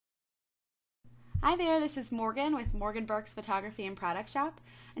Hi there, this is Morgan with Morgan Burke's Photography and Product Shop,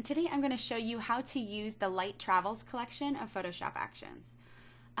 and today I'm going to show you how to use the Light Travels collection of Photoshop actions.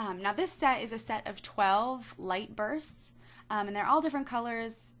 Now this set is a set of 12 light bursts, and they're all different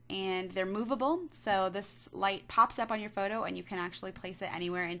colors and they're movable, so this light pops up on your photo and you can actually place it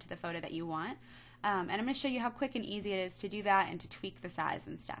anywhere into the photo that you want. And I'm going to show you how quick and easy it is to do that and to tweak the size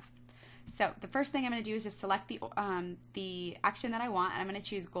and stuff. So the first thing I'm going to do is just select the action that I want, and I'm going to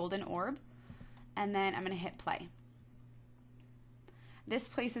choose Golden Orb. And then I'm going to hit play. This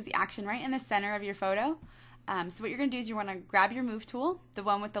places the action right in the center of your photo. So what you're going to do is you want to grab your move tool, the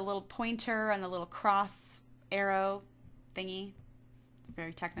one with the little pointer and the little cross arrow thingy. It's a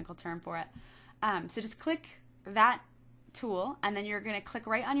very technical term for it. So just click that tool, and then you're going to click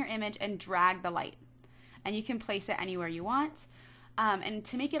right on your image and drag the light. And you can place it anywhere you want. And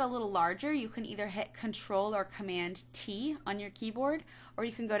to make it a little larger, you can either hit Control or Command T on your keyboard, or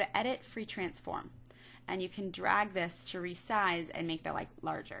you can go to Edit, Free Transform. And you can drag this to resize and make the light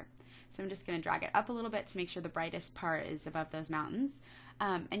larger. So I'm just going to drag it up a little bit to make sure the brightest part is above those mountains.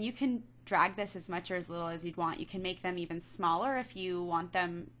 And you can drag this as much or as little as you'd want. You can make them even smaller if you want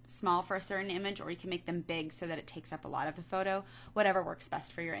them small for a certain image, or you can make them big so that it takes up a lot of the photo, whatever works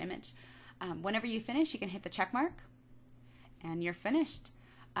best for your image. Whenever you finish, you can hit the check mark. And you're finished.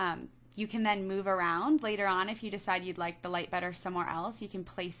 You can then move around later on if you decide you'd like the light better somewhere else. You can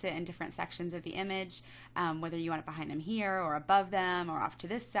place it in different sections of the image, whether you want it behind them here or above them or off to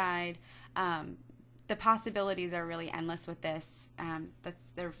this side. The possibilities are really endless with this.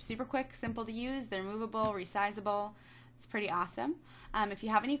 They're super quick, simple to use. They're movable, resizable. It's pretty awesome. If you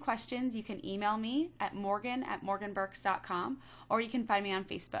have any questions, you can email me at morgan@morganburks.com, or you can find me on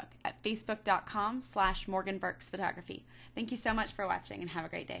Facebook at facebook.com/morganburksphotography. Thank you so much for watching, and have a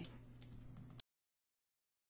great day.